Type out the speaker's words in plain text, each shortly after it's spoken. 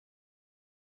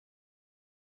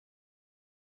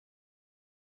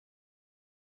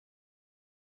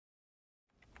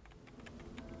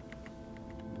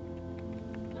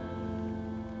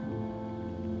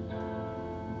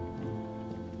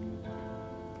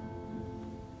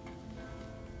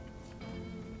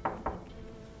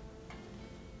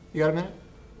You got a minute?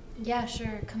 Yeah,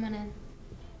 sure. Come on in.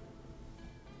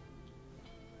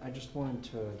 I just wanted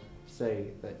to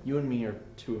say that you and me are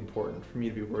too important for me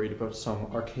to be worried about some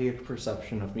archaic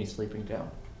perception of me sleeping down.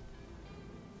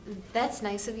 That's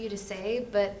nice of you to say,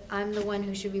 but I'm the one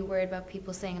who should be worried about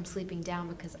people saying I'm sleeping down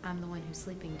because I'm the one who's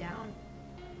sleeping down.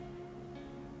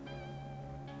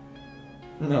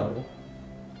 No.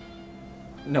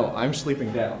 No, I'm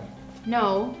sleeping down.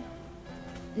 No.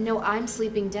 No, I'm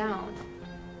sleeping down.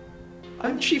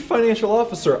 I'm Chief Financial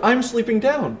Officer. I'm sleeping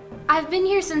down. I've been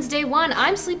here since day one.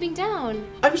 I'm sleeping down.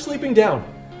 I'm sleeping down.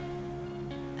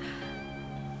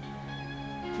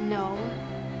 No.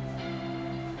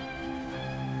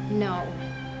 No.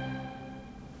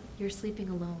 You're sleeping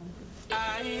alone.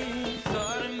 I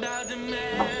thought about the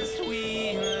mess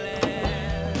we